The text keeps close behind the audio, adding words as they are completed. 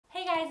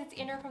Hey guys,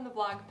 it's Andrew from the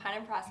blog Pine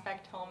and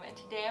Prospect Home, and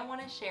today I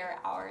want to share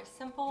our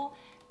simple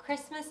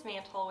Christmas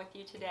mantle with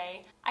you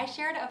today. I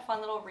shared a fun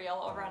little reel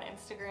over on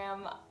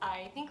Instagram,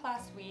 I think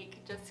last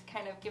week, just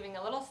kind of giving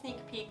a little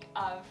sneak peek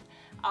of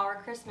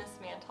our Christmas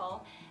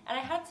mantle, and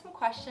I had some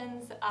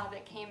questions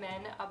that came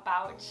in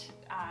about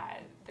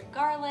the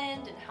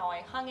garland and how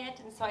I hung it,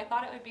 and so I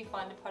thought it would be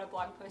fun to put a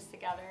blog post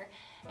together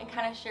and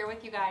kind of share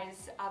with you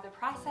guys the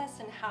process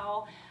and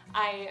how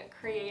I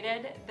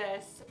created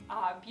this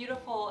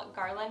beautiful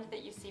garland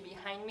that you see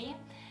behind me,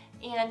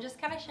 and just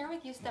kind of share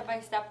with you step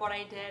by step what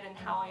I did and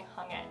how I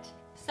hung it.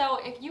 So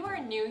if you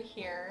are new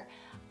here,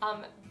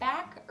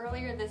 back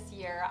earlier this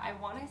year, I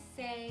want to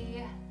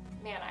say,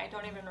 man, I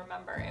don't even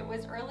remember, it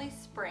was early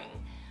spring,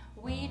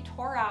 we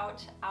tore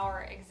out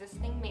our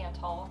existing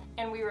mantle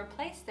and we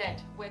replaced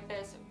it with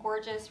this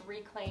gorgeous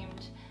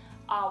reclaimed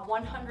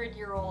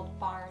 100-year-old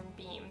barn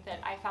beam that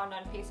I found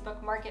on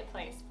Facebook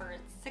Marketplace for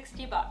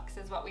 60 bucks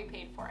is what we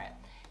paid for it.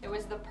 It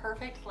was the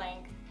perfect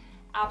length,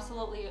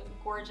 absolutely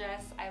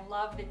gorgeous. I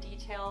love the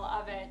detail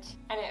of it,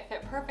 and it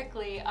fit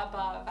perfectly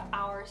above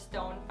our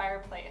stone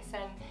fireplace.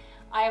 And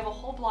I have a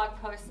whole blog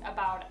post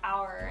about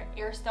our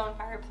air stone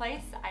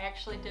fireplace. I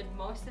actually did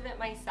most of it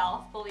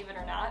myself, believe it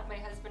or not. My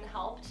husband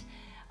helped,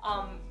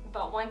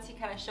 but once he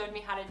kind of showed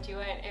me how to do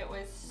it, it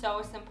was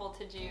so simple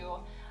to do.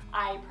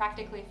 I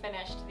practically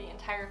finished the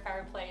entire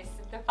fireplace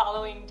the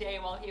following day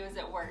while he was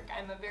at work.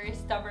 I'm a very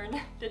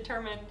stubborn,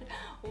 determined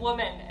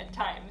woman at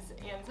times,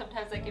 and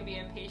sometimes I can be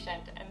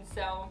impatient, and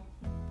so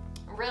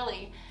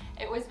really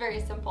it was very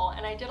simple,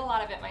 and I did a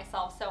lot of it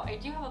myself, so I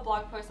do have a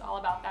blog post all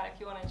about that if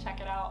you want to check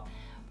it out.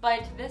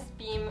 But this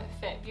beam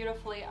fit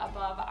beautifully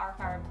above our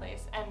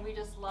fireplace, and we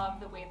just love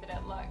the way that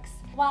it looks.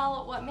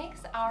 While what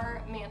makes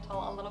our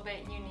mantle a little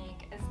bit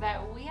unique is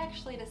that we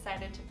actually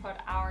decided to put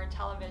our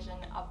television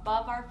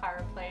above our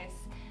fireplace,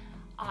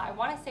 I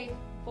want to say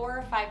 4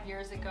 or 5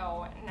 years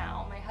ago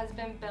now. My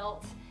husband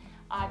built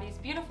these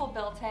beautiful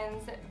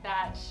built-ins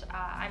that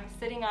I'm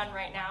sitting on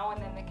right now,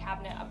 and then the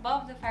cabinet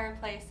above the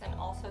fireplace and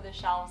also the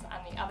shelves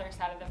on the other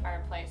side of the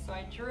fireplace. So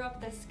I drew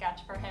up this sketch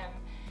for him.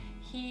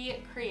 He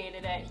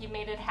created it, he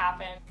made it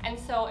happen. And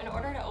so in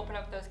order to open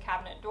up those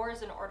cabinet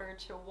doors, in order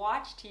to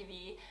watch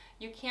TV,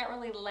 you can't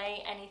really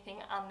lay anything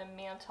on the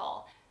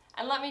mantle.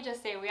 And let me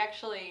just say, we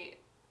actually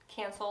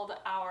canceled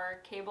our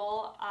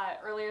cable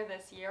earlier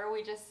this year.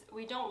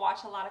 We don't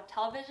watch a lot of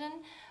television,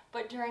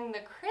 but during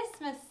the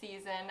Christmas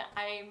season,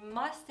 I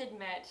must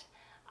admit,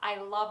 I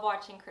love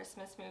watching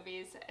Christmas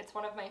movies. It's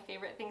one of my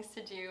favorite things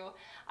to do.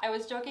 I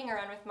was joking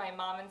around with my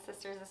mom and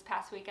sisters this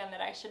past weekend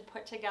that I should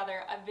put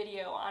together a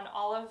video on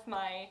all of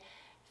my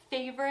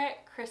favorite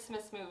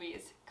Christmas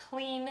movies.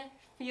 Clean,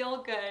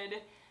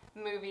 feel-good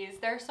movies.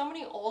 There are so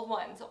many old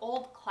ones,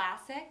 old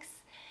classics.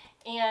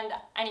 And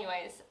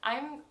anyways,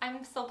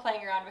 I'm still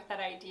playing around with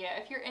that idea.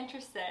 If you're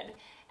interested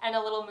in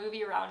a little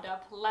movie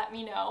roundup, let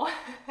me know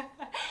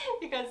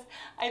because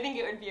I think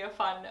it would be a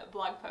fun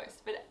blog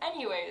post. But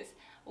anyways,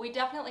 we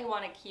definitely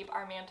want to keep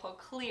our mantle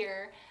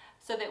clear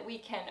so that we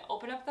can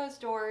open up those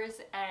doors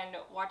and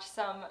watch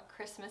some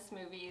Christmas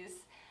movies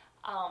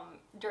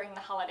during the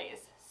holidays.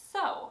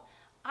 So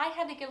I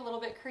had to get a little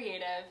bit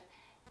creative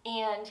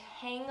and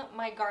hang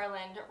my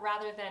garland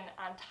rather than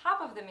on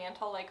top of the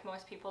mantle like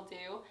most people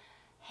do,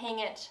 hang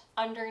it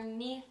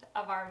underneath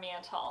of our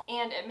mantle.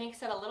 And it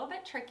makes it a little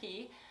bit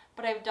tricky,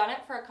 but I've done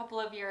it for a couple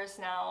of years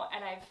now,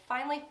 and I've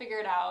finally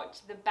figured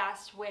out the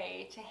best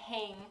way to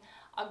hang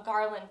a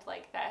garland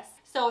like this.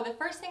 So the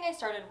first thing I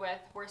started with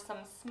were some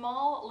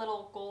small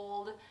little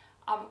gold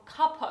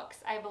cup hooks,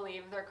 I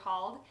believe they're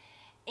called,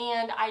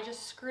 and I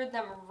just screwed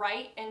them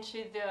right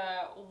into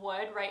the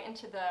wood, right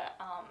into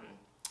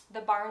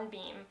the barn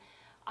beam,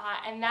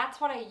 and that's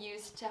what I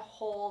used to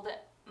hold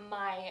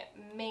my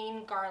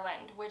main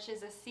garland, which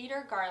is a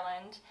cedar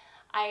garland.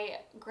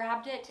 I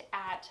grabbed it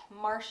at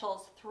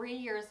Marshall's 3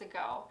 years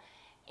ago,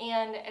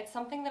 and it's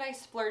something that I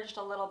splurged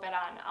a little bit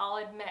on, I'll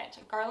admit.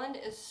 Garland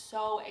is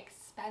so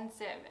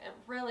expensive, it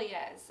really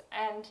is.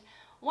 And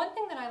one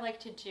thing that I like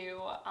to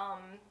do,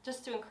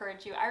 just to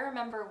encourage you, I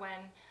remember when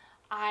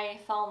I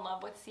fell in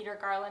love with cedar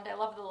garland. I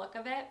love the look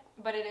of it,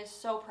 but it is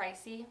so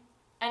pricey.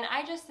 And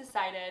I just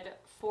decided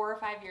 4 or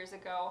 5 years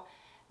ago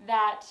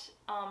that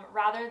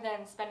rather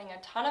than spending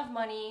a ton of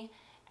money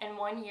in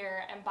 1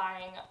 year and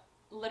buying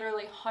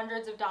literally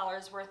hundreds of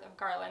dollars worth of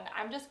garland,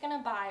 I'm just gonna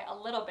buy a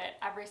little bit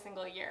every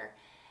single year.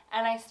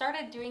 And I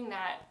started doing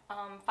that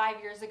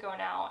 5 years ago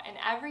now, and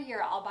every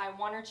year I'll buy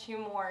 1 or 2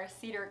 more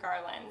cedar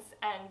garlands,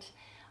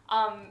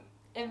 and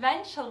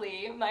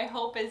eventually my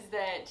hope is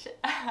that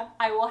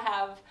I will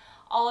have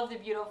all of the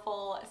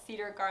beautiful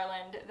cedar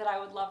garland that I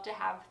would love to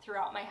have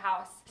throughout my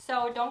house.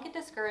 So don't get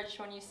discouraged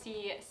when you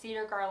see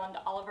cedar garland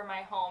all over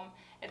my home.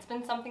 It's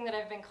been something that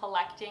I've been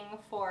collecting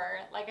for,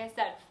 like I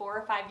said, 4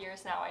 or 5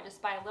 years now. I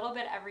just buy a little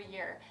bit every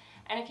year.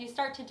 And if you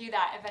start to do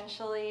that,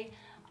 eventually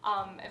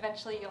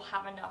you'll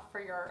have enough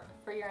for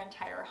your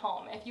entire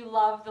home, if you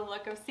love the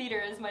look of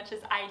cedar as much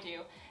as I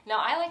do. Now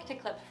I like to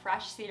clip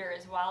fresh cedar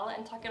as well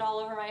and tuck it all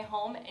over my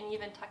home, and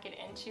even tuck it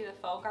into the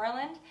faux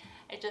garland.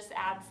 It just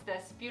adds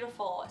this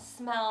beautiful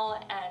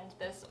smell and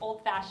this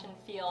old-fashioned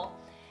feel.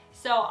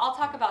 So I'll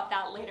talk about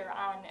that later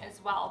on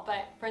as well.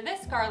 But for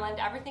this garland,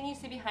 everything you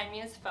see behind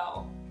me is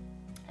faux.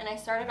 And I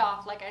started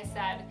off, like I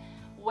said,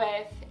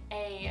 with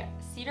a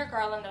cedar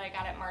garland that I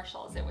got at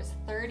Marshall's. It was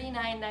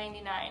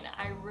 $39.99.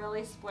 I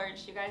really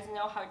splurged. You guys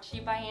know how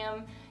cheap I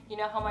am. You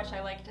know how much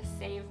I like to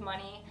save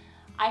money.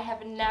 I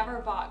have never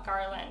bought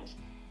garland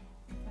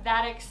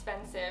that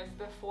expensive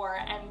before,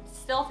 and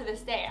still to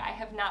this day I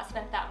have not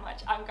spent that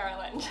much on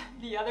garland.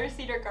 The other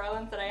cedar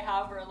garlands that I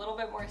have are a little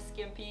bit more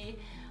skimpy.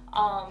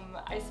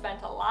 I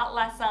spent a lot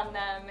less on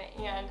them,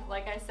 and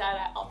like I said,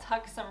 I'll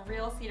tuck some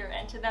real cedar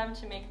into them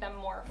to make them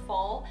more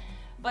full.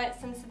 But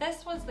since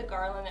this was the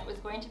garland that was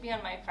going to be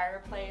on my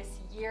fireplace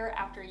year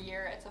after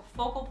year, it's a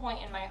focal point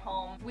in my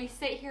home. We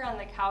sit here on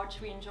the couch,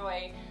 we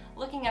enjoy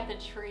looking at the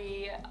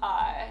tree,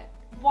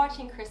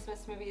 watching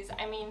Christmas movies.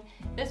 I mean,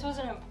 this was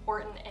an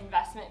important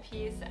investment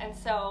piece, and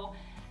so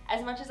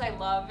as much as I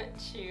love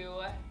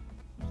to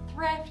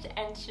thrift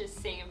and to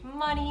save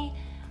money,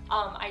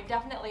 I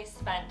definitely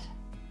spent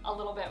a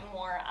little bit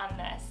more on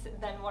this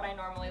than what I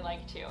normally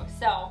like to.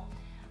 So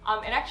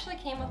it actually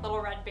came with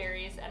little red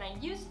berries, and I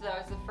used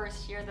those the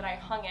first year that I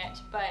hung it,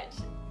 but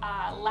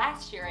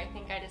last year I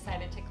think I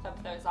decided to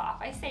clip those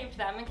off. I saved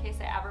them in case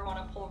I ever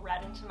want to pull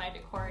red into my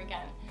decor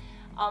again.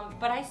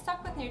 But I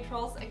stuck with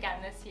neutrals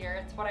again this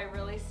year. It's what I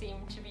really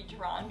seem to be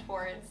drawn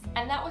towards.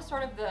 And that was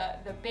sort of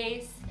the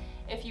base,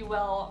 if you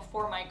will,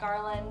 for my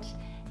garland.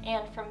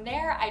 And from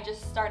there, I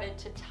just started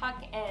to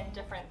tuck in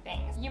different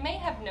things. You may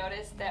have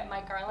noticed that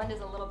my garland is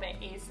a little bit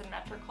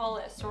asymmetrical.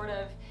 It sort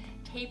of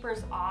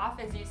tapers off,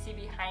 as you see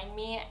behind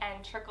me,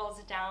 and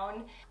trickles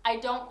down. I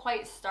don't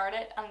quite start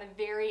it on the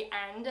very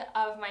end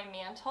of my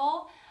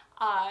mantle.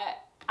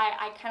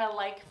 I kind of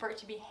like for it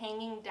to be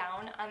hanging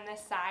down on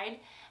this side.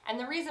 And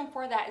the reason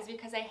for that is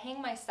because I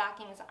hang my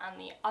stockings on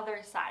the other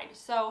side.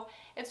 So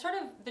it's sort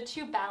of, the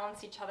two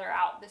balance each other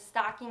out. The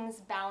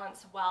stockings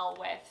balance well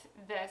with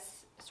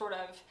this sort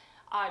of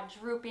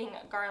drooping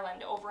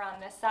garland over on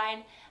this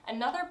side.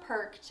 Another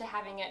perk to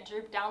having it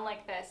droop down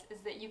like this is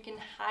that you can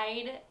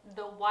hide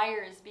the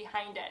wires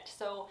behind it.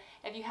 So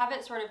if you have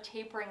it sort of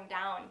tapering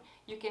down,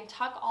 you can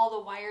tuck all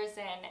the wires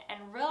in,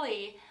 and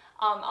really,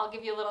 I'll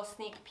give you a little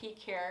sneak peek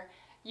here.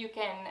 You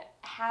can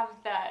have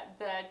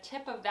the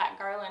tip of that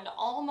garland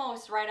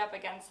almost right up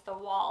against the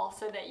wall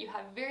so that you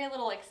have very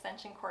little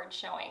extension cord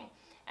showing.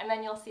 And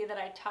then you'll see that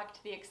I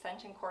tucked the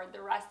extension cord,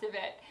 the rest of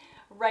it,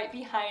 right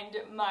behind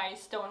my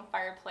stone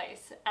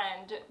fireplace.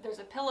 And there's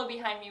a pillow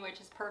behind me, which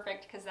is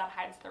perfect because that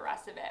hides the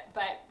rest of it.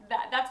 But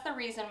that's the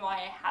reason why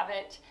I have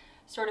it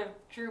sort of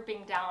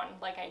drooping down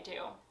like I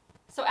do.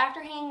 So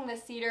after hanging the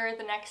cedar,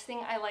 the next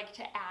thing I like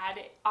to add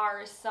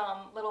are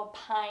some little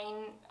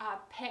pine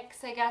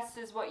picks, I guess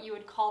is what you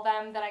would call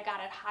them, that I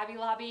got at Hobby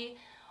Lobby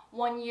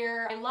one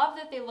year. I love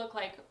that they look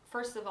like,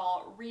 first of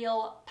all,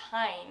 real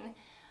pine,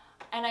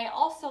 and I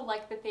also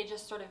like that they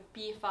just sort of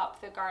beef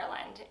up the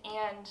garland.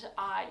 And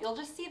you'll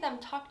just see them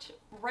tucked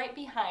right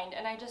behind,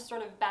 and I just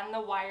sort of bend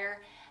the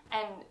wire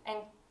and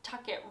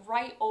tuck it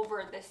right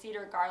over the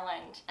cedar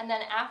garland. And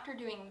then after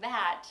doing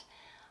that,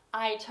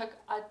 I took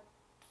a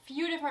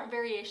few different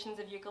variations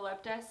of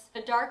eucalyptus.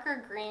 The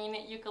darker green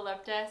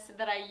eucalyptus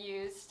that I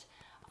used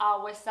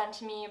was sent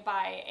to me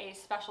by a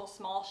special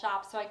small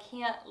shop, so I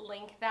can't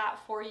link that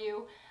for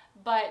you.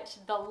 But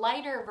the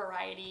lighter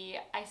variety,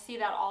 I see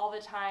that all the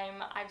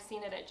time. I've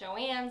seen it at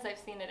Joann's, I've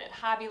seen it at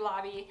Hobby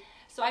Lobby.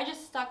 So I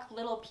just stuck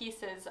little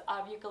pieces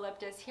of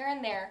eucalyptus here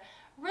and there.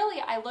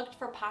 Really, I looked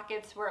for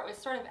pockets where it was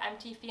sort of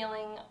empty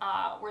feeling,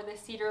 where the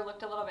cedar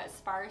looked a little bit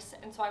sparse,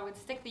 and so I would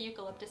stick the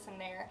eucalyptus in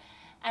there.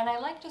 And I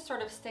like to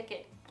sort of stick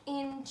it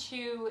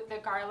into the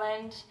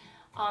garland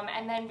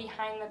and then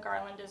behind the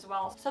garland as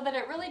well, so that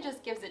it really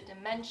just gives it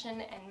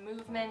dimension and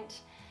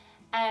movement.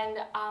 And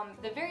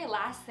the very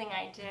last thing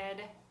I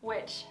did,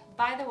 which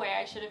by the way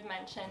I should have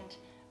mentioned,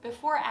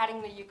 before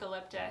adding the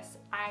eucalyptus,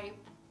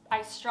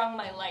 I strung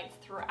my lights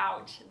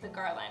throughout the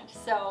garland.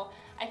 So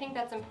I think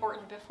that's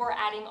important. Before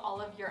adding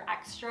all of your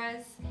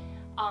extras,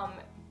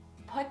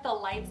 put the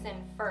lights in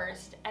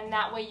first, and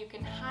that way you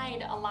can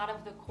hide a lot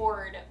of the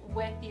cord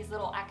with these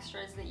little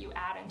extras that you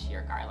add into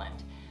your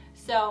garland.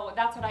 So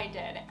that's what I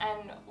did,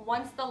 and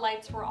once the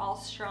lights were all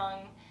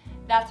strung,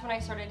 that's when I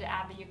started to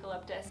add the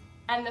eucalyptus.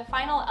 And the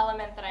final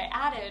element that I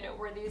added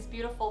were these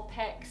beautiful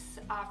picks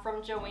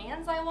from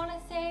Joann's, I want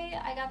to say.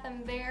 I got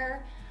them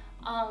there,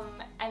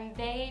 and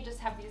they just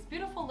have these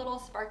beautiful little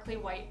sparkly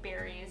white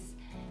berries,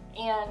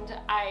 and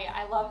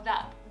I love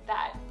that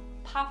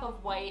pop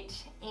of white,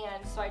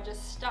 and so I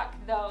just stuck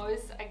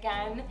those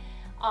again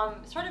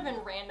sort of in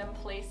random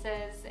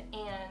places,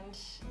 and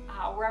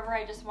wherever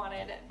I just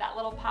wanted that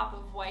little pop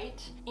of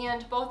white.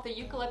 And both the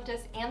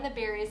eucalyptus and the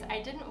berries,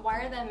 I didn't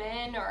wire them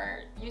in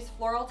or use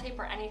floral tape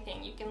or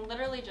anything. You can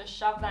literally just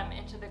shove them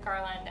into the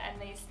garland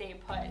and they stay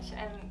put,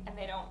 and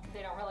they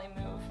don't really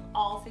move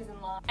all season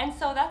long. And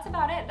so that's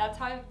about it. That's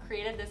how I've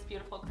created this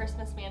beautiful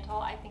Christmas mantle.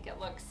 I think it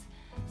looks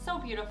so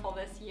beautiful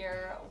this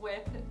year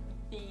with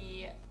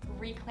the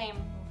reclaimed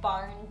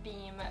barn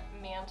beam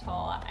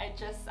mantle.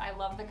 I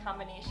love the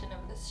combination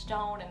of the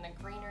stone and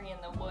the greenery and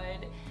the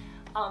wood.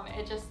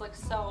 It just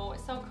looks so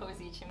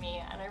cozy to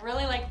me, and I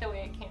really like the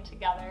way it came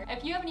together.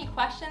 If you have any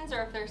questions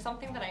or if there's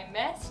something that I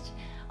missed,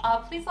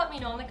 please let me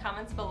know in the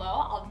comments below.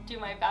 I'll do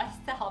my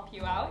best to help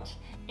you out,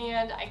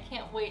 and I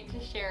can't wait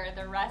to share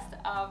the rest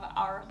of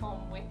our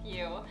home with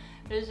you.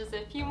 There's just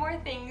a few more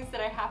things that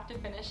I have to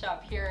finish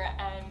up here,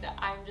 and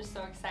I'm just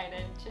so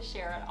excited to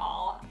share it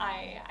all.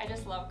 I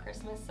just love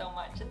Christmas so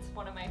much. It's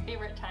one of my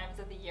favorite times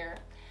of the year.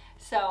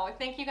 So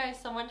thank you guys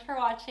so much for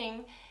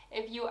watching.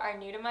 If you are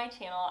new to my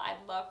channel,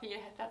 I'd love for you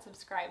to hit that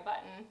subscribe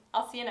button.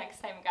 I'll see you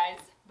next time, guys.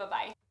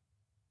 Bye-bye.